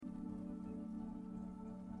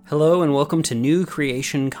Hello and welcome to New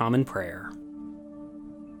Creation Common Prayer.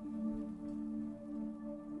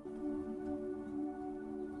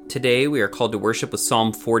 Today we are called to worship with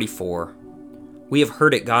Psalm 44. We have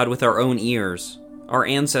heard it, God, with our own ears. Our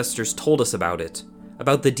ancestors told us about it,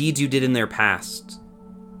 about the deeds you did in their past.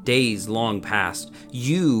 Days long past,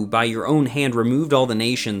 you, by your own hand, removed all the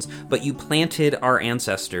nations, but you planted our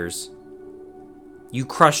ancestors. You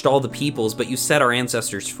crushed all the peoples, but you set our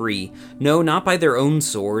ancestors free. No, not by their own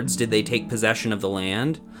swords did they take possession of the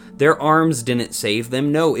land. Their arms didn't save them.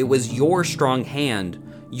 No, it was your strong hand,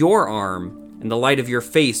 your arm, and the light of your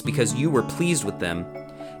face, because you were pleased with them.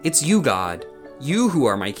 It's you, God, you who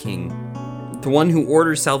are my King, the one who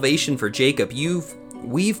orders salvation for Jacob.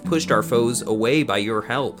 We've pushed our foes away by your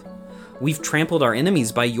help. We've trampled our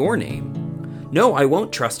enemies by your name. No, I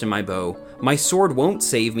won't trust in my bow. My sword won't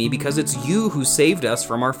save me, because it's you who saved us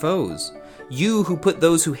from our foes. You who put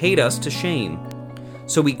those who hate us to shame.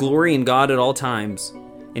 So we glory in God at all times,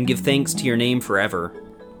 and give thanks to your name forever.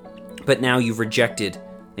 But now you've rejected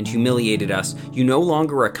and humiliated us. You no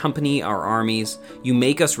longer accompany our armies. You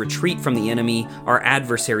make us retreat from the enemy. Our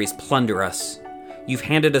adversaries plunder us. You've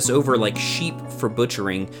handed us over like sheep for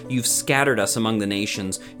butchering. You've scattered us among the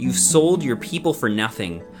nations. You've sold your people for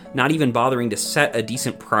nothing, not even bothering to set a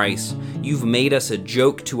decent price. You've made us a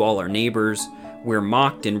joke to all our neighbors. We're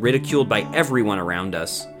mocked and ridiculed by everyone around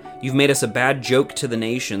us. You've made us a bad joke to the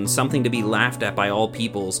nations, something to be laughed at by all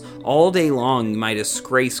peoples. All day long my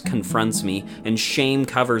disgrace confronts me, and shame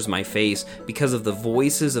covers my face, because of the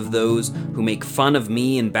voices of those who make fun of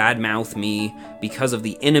me and badmouth me, because of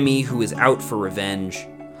the enemy who is out for revenge.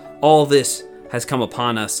 All this has come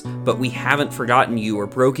upon us, but we haven't forgotten you or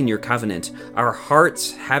broken your covenant. Our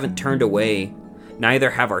hearts haven't turned away,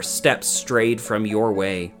 neither have our steps strayed from your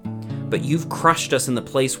way. But you've crushed us in the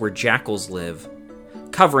place where jackals live,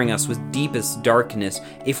 covering us with deepest darkness.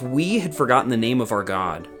 If we had forgotten the name of our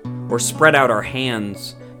God, or spread out our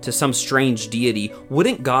hands to some strange deity,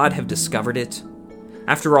 wouldn't God have discovered it?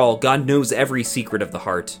 After all, God knows every secret of the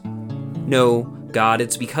heart. No, God,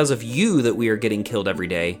 it's because of you that we are getting killed every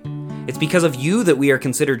day. It's because of you that we are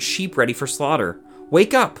considered sheep ready for slaughter.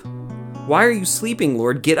 Wake up! Why are you sleeping,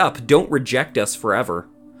 Lord? Get up! Don't reject us forever.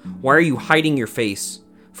 Why are you hiding your face,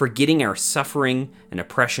 forgetting our suffering and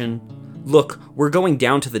oppression? Look, we're going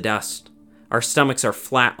down to the dust. Our stomachs are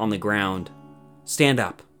flat on the ground. Stand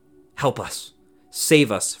up. Help us.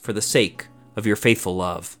 Save us for the sake of your faithful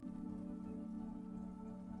love.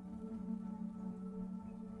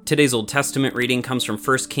 Today's Old Testament reading comes from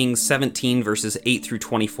 1 Kings 17, verses 8 through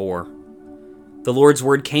 24. The Lord's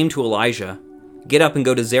word came to Elijah. Get up and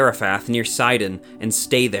go to Zarephath near Sidon and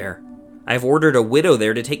stay there. I have ordered a widow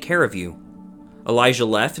there to take care of you. Elijah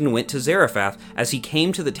left and went to Zarephath. As he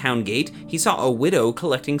came to the town gate, he saw a widow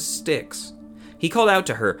collecting sticks. He called out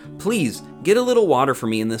to her, "Please, get a little water for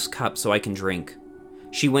me in this cup so I can drink."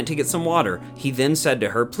 She went to get some water. He then said to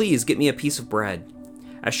her, "Please, get me a piece of bread."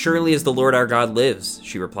 "As surely as the Lord our God lives,"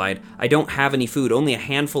 she replied, "I don't have any food, only a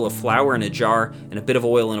handful of flour in a jar and a bit of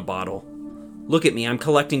oil in a bottle. Look at me, I'm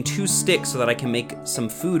collecting 2 sticks so that I can make some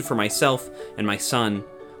food for myself and my son.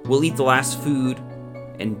 We'll eat the last food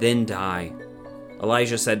and then die."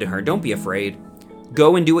 Elijah said to her, "Don't be afraid.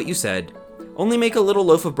 Go and do what you said. Only make a little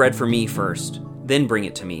loaf of bread for me first, then bring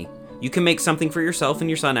it to me. You can make something for yourself and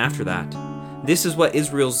your son after that. This is what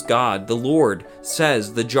Israel's God, the Lord,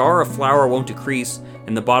 says: the jar of flour won't decrease,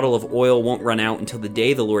 and the bottle of oil won't run out until the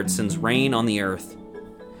day the Lord sends rain on the earth."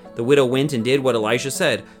 The widow went and did what Elijah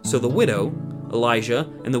said. So the widow, Elijah,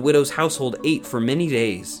 and the widow's household ate for many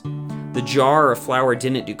days. The jar of flour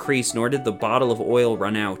didn't decrease, nor did the bottle of oil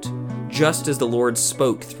run out, just as the Lord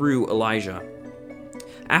spoke through Elijah.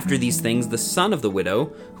 After these things, the son of the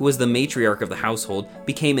widow, who was the matriarch of the household,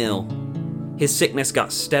 became ill. His sickness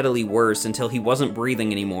got steadily worse until he wasn't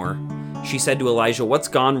breathing anymore. She said to Elijah, "What's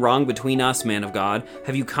gone wrong between us, man of God?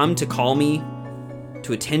 Have you come to call me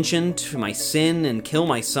to attention to my sin and kill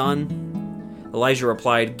my son?" Elijah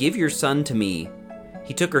replied, "Give your son to me."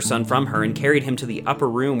 He took her son from her and carried him to the upper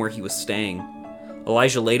room where he was staying.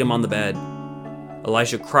 Elijah laid him on the bed.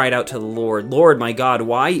 Elijah cried out to the Lord, "Lord, my God,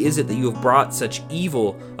 why is it that you have brought such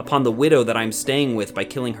evil upon the widow that I am staying with by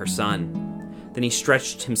killing her son?" Then he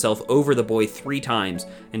stretched himself over the boy 3 times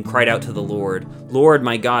and cried out to the Lord, "Lord,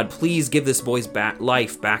 my God, please give this boy's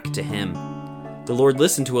life back to him." The Lord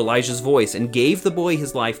listened to Elijah's voice and gave the boy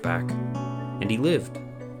his life back, and he lived.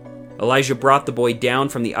 Elijah brought the boy down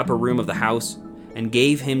from the upper room of the house and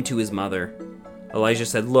gave him to his mother. Elijah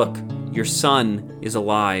said, "Look, your son is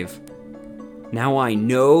alive." "Now I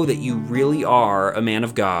know that you really are a man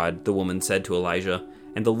of God," the woman said to Elijah,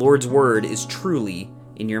 "and the Lord's word is truly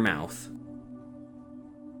in your mouth."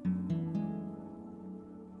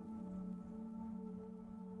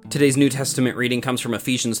 Today's New Testament reading comes from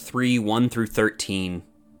Ephesians 3, 1 through 13.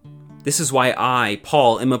 This is why I,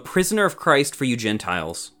 Paul, am a prisoner of Christ for you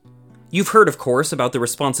Gentiles. You've heard, of course, about the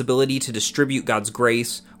responsibility to distribute God's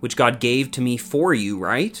grace, which God gave to me for you,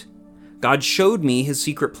 right? God showed me his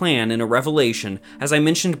secret plan in a revelation, as I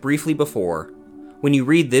mentioned briefly before. When you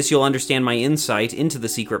read this, you'll understand my insight into the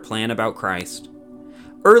secret plan about Christ.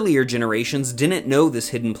 Earlier generations didn't know this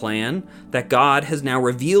hidden plan that God has now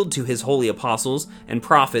revealed to his holy apostles and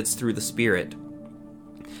prophets through the Spirit.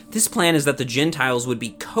 This plan is that the Gentiles would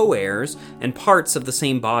be co-heirs and parts of the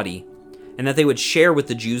same body, and that they would share with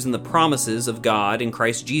the Jews in the promises of God in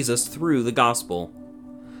Christ Jesus through the gospel.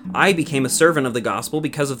 I became a servant of the gospel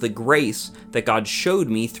because of the grace that God showed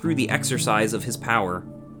me through the exercise of his power.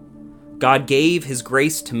 God gave his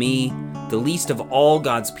grace to me, the least of all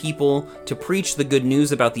God's people, to preach the good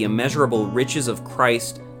news about the immeasurable riches of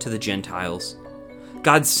Christ to the Gentiles.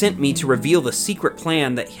 God sent me to reveal the secret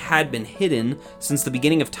plan that had been hidden since the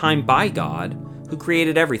beginning of time by God, who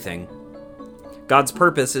created everything. God's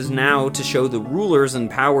purpose is now to show the rulers and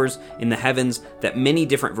powers in the heavens that many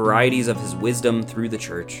different varieties of his wisdom through the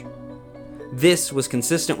church. This was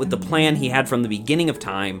consistent with the plan he had from the beginning of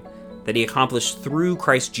time, that he accomplished through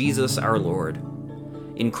Christ Jesus our Lord.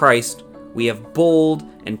 In Christ, we have bold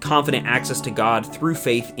and confident access to God through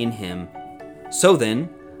faith in him. So then,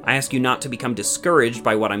 I ask you not to become discouraged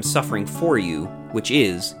by what I'm suffering for you, which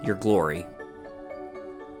is your glory.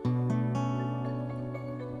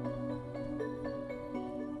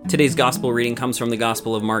 Today's gospel reading comes from the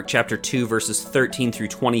Gospel of Mark, chapter 2, verses 13 through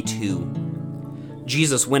 22.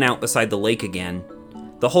 Jesus went out beside the lake again.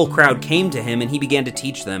 The whole crowd came to him, and he began to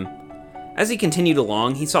teach them. As he continued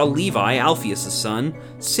along, he saw Levi, Alphaeus' son,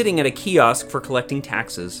 sitting at a kiosk for collecting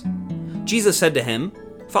taxes. Jesus said to him,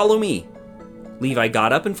 "Follow me." Levi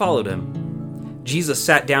got up and followed him. Jesus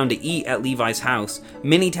sat down to eat at Levi's house.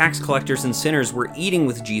 Many tax collectors and sinners were eating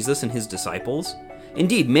with Jesus and his disciples.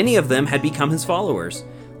 Indeed, many of them had become his followers.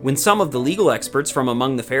 When some of the legal experts from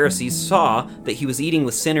among the Pharisees saw that he was eating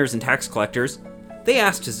with sinners and tax collectors, they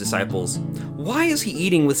asked his disciples, "Why is he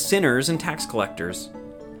eating with sinners and tax collectors?"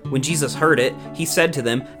 When Jesus heard it, he said to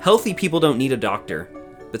them, "Healthy people don't need a doctor,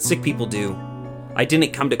 but sick people do. I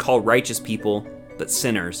didn't come to call righteous people, but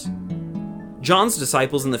sinners." John's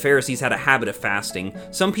disciples and the Pharisees had a habit of fasting.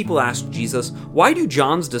 Some people asked Jesus, "Why do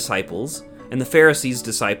John's disciples and the Pharisees'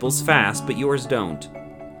 disciples fast, but yours don't?"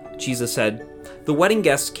 Jesus said, "The wedding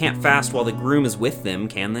guests can't fast while the groom is with them,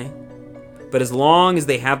 can they? But as long as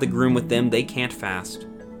they have the groom with them, they can't fast.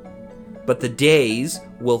 But the days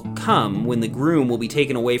will come when the groom will be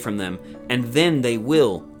taken away from them, and then they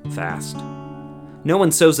will fast. No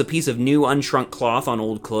one sews a piece of new unshrunk cloth on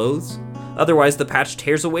old clothes. Otherwise the patch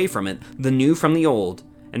tears away from it, the new from the old,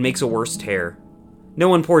 and makes a worse tear. No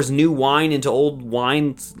one pours new wine into old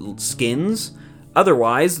wine skins.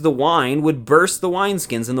 Otherwise the wine would burst the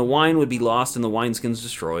wineskins, and the wine would be lost and the wineskins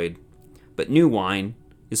destroyed. But new wine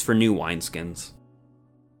is for new wineskins."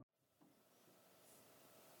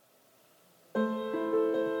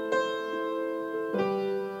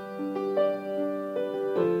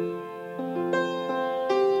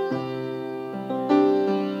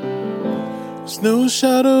 There's no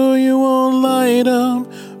shadow you won't light up,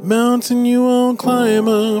 mountain you won't climb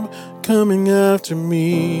up, coming after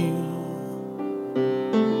me.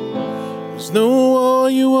 There's no wall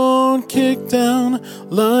you won't kick down,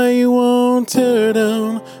 lie you won't tear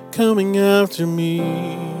down, coming after me.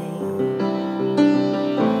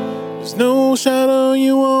 There's no shadow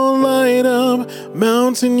you won't light up,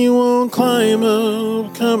 mountain you won't climb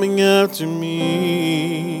up, coming after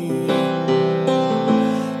me.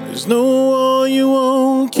 There's no wall you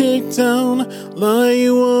won't kick down, lie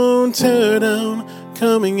you won't tear down,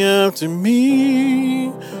 coming after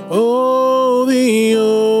me. Oh, the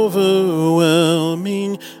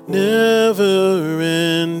overwhelming,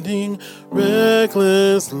 never-ending,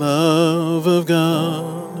 reckless love of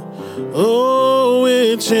God. Oh,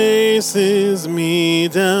 it chases me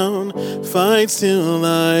down, fights till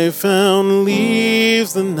I found,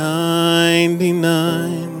 leaves the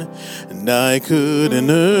 99. And I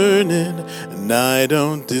couldn't earn it, and I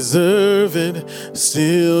don't deserve it.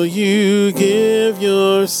 Still you give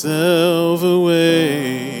yourself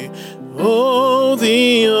away. Oh,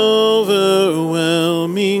 the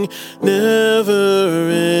overwhelming,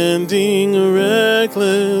 never-ending,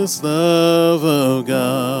 reckless love of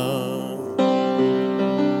God.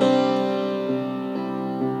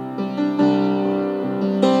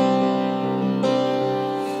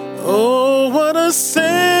 Oh, what a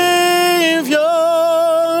Savior!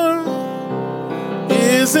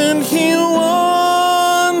 Isn't he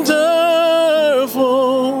wonderful?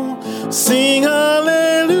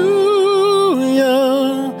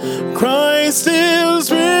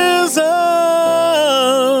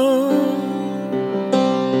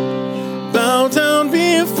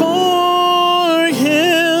 before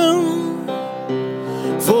him,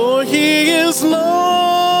 for he is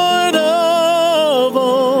Lord of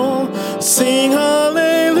all. Sing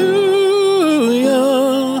hallelujah,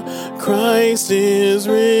 Christ is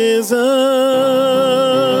risen.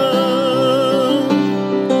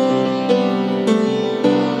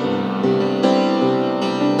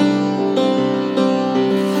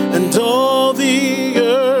 And all the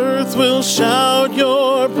earth will shout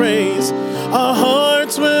your praise. Our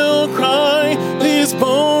hearts will cry, these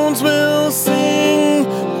bones will sing.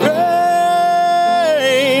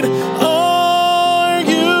 Great are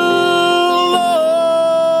you, Lord.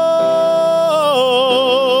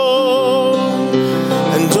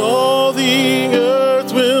 And all the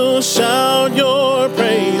earth will shout your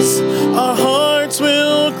praise. Our hearts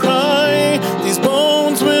will cry, these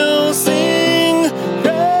bones will sing.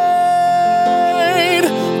 Great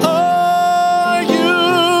are you,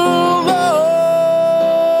 Lord.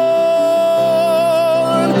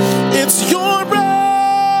 It's your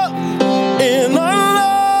breath in our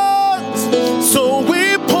lungs, so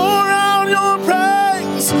we pour out your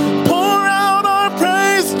praise, pour out our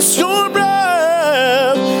praise. It's your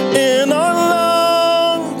breath in our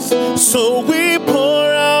lungs, so we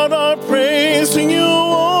pour out our praise to you only.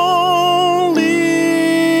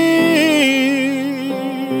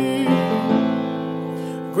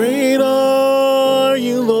 Great are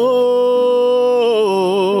you, Lord.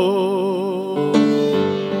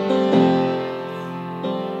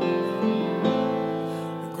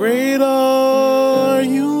 Great are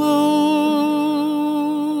you, Lord.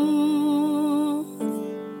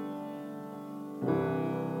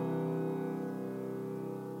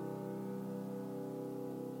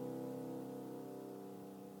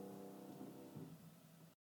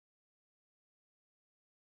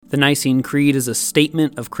 The Nicene Creed is a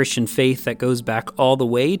statement of Christian faith that goes back all the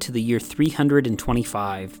way to the year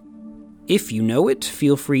 325. If you know it,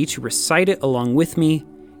 feel free to recite it along with me.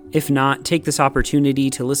 If not, take this opportunity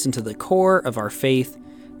to listen to the core of our faith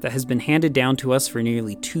that has been handed down to us for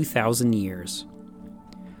nearly 2,000 years.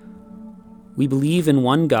 We believe in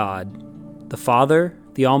one God, the Father,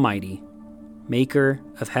 the Almighty, maker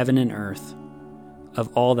of heaven and earth,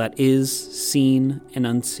 of all that is seen and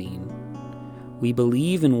unseen. We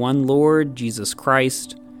believe in one Lord, Jesus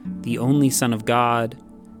Christ, the only Son of God,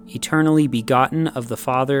 eternally begotten of the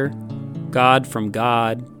Father, God from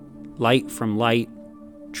God, light from light,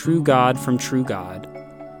 true God from true God,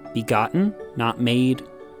 begotten, not made,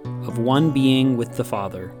 of one being with the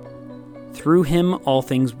Father. Through him all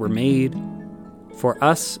things were made. For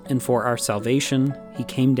us and for our salvation, he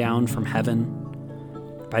came down from heaven.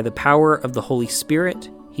 By the power of the Holy Spirit,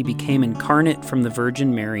 he became incarnate from the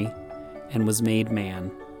Virgin Mary and was made man.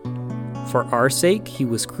 For our sake, he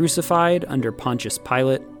was crucified under Pontius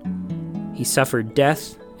Pilate. He suffered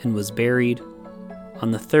death and was buried.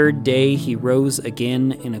 On the third day, he rose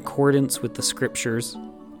again in accordance with the Scriptures.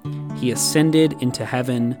 He ascended into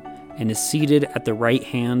heaven and is seated at the right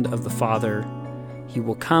hand of the Father. He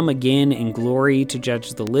will come again in glory to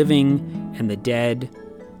judge the living and the dead,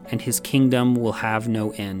 and his kingdom will have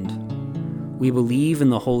no end. We believe in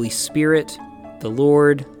the Holy Spirit, the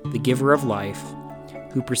Lord, the giver of life,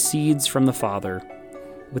 who proceeds from the Father.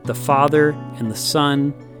 With the Father and the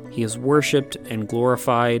Son, he is worshipped and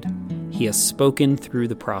glorified. He has spoken through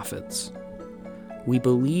the prophets. We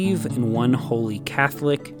believe in one holy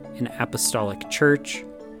Catholic and Apostolic Church.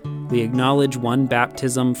 We acknowledge one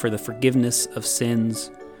baptism for the forgiveness of sins.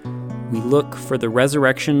 We look for the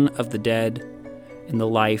resurrection of the dead and the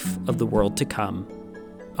life of the world to come.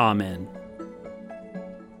 Amen.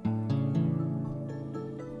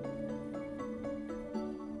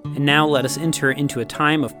 And now let us enter into a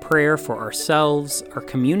time of prayer for ourselves, our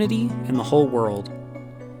community, and the whole world.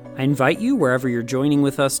 I invite you, wherever you're joining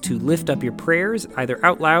with us, to lift up your prayers, either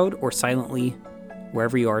out loud or silently,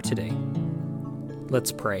 wherever you are today.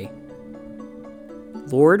 Let's pray.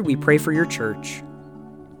 Lord, we pray for your church,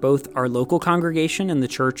 both our local congregation and the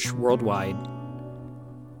church worldwide.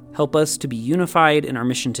 Help us to be unified in our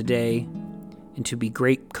mission today and to be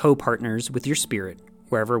great co-partners with your Spirit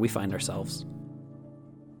wherever we find ourselves.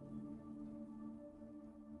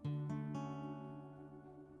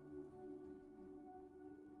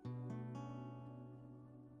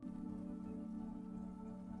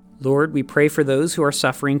 Lord, we pray for those who are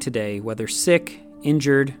suffering today, whether sick,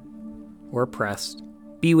 injured, or oppressed.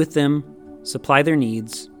 Be with them, supply their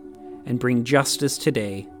needs, and bring justice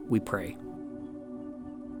today, we pray.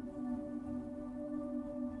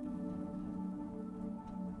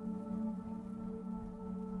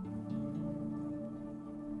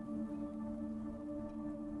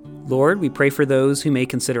 Lord, we pray for those who may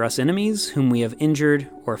consider us enemies, whom we have injured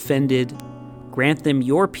or offended. Grant them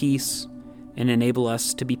your peace and enable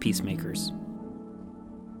us to be peacemakers.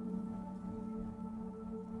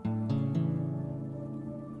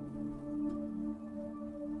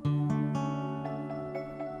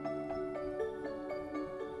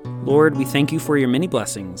 Lord, we thank you for your many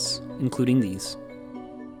blessings, including these.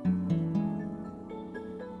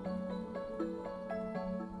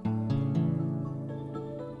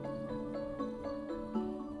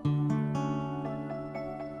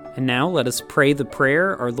 And now let us pray the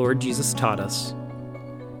prayer our Lord Jesus taught us.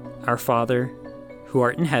 Our Father, who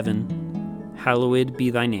art in heaven, hallowed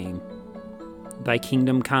be thy name. Thy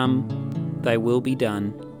kingdom come, thy will be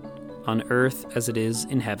done, on earth as it is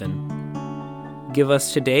in heaven. Give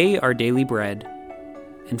us today our daily bread,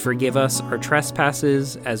 and forgive us our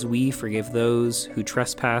trespasses as we forgive those who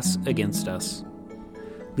trespass against us.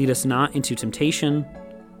 Lead us not into temptation,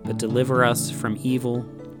 but deliver us from evil.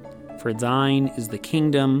 For thine is the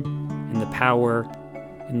kingdom, and the power,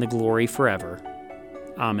 and the glory forever.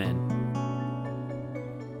 Amen.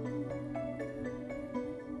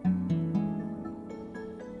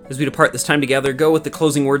 As we depart this time together, go with the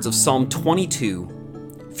closing words of Psalm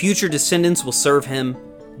 22. Future descendants will serve him.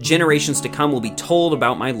 Generations to come will be told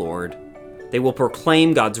about my Lord. They will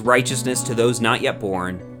proclaim God's righteousness to those not yet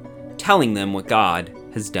born, telling them what God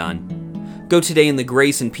has done. Go today in the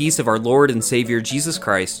grace and peace of our Lord and Savior, Jesus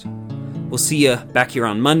Christ. We'll see you back here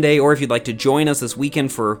on Monday, or if you'd like to join us this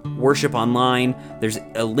weekend for worship online, there's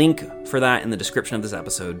a link for that in the description of this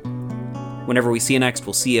episode. Whenever we see you next,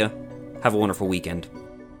 we'll see you. Have a wonderful weekend.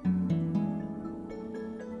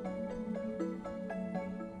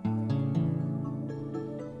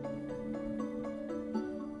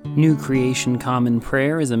 New Creation Common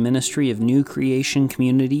Prayer is a ministry of New Creation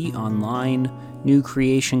Community Online, New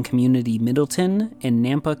Creation Community Middleton, and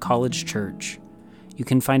Nampa College Church. You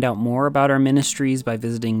can find out more about our ministries by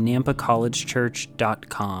visiting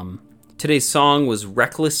nampacollegechurch.com. Today's song was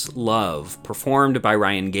Reckless Love, performed by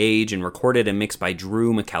Ryan Gage and recorded and mixed by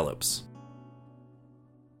Drew McKellips.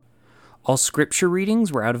 All scripture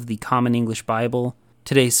readings were out of the Common English Bible.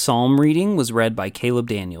 Today's psalm reading was read by Caleb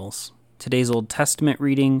Daniels. Today's Old Testament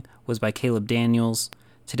reading was by Caleb Daniels.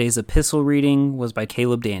 Today's epistle reading was by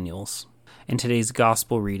Caleb Daniels. And today's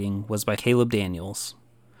gospel reading was by Caleb Daniels.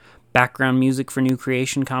 Background music for New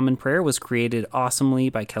Creation Common Prayer was created awesomely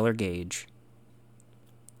by Keller Gage.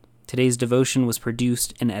 Today's devotion was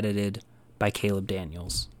produced and edited by Caleb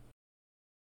Daniels.